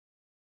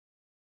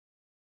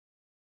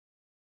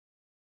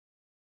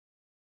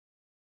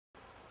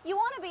You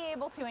want to be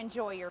able to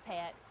enjoy your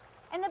pet,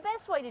 and the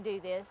best way to do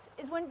this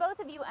is when both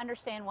of you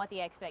understand what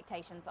the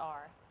expectations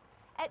are.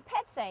 At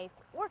PetSafe,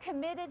 we're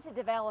committed to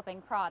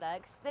developing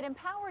products that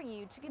empower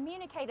you to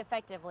communicate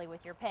effectively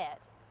with your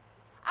pet.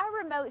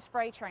 Our remote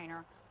spray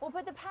trainer will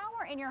put the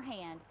power in your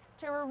hand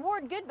to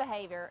reward good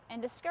behavior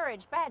and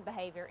discourage bad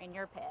behavior in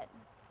your pet.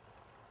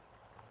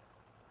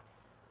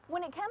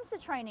 When it comes to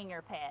training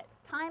your pet,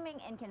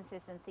 timing and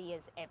consistency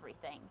is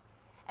everything.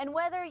 And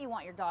whether you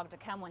want your dog to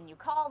come when you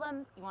call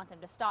them, you want them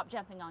to stop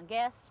jumping on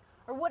guests,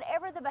 or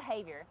whatever the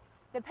behavior,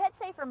 the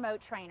PetSafe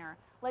remote trainer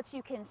lets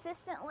you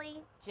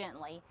consistently,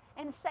 gently,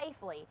 and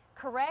safely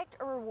correct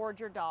or reward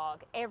your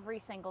dog every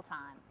single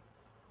time.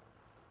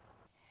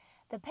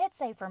 The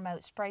PetSafe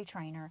remote spray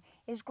trainer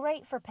is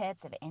great for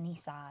pets of any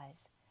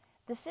size.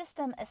 The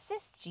system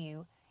assists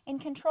you in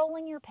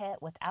controlling your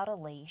pet without a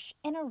leash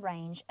in a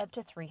range up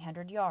to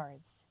 300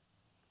 yards.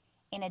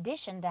 In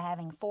addition to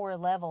having 4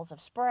 levels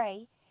of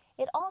spray,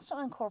 it also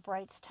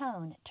incorporates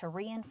tone to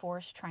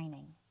reinforce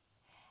training.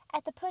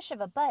 At the push of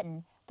a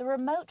button, the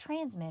remote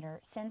transmitter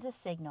sends a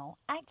signal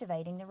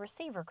activating the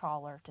receiver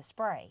collar to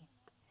spray.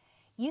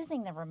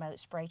 Using the remote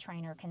spray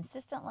trainer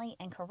consistently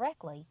and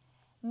correctly,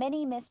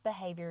 many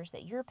misbehaviors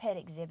that your pet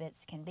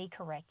exhibits can be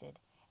corrected,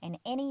 and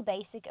any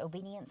basic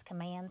obedience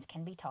commands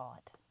can be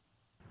taught.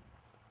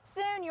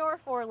 Soon your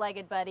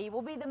 4-legged buddy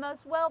will be the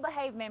most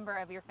well-behaved member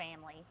of your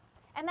family.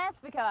 And that's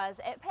because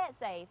at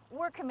PetSafe,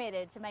 we're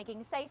committed to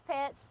making safe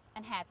pets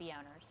and happy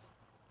owners.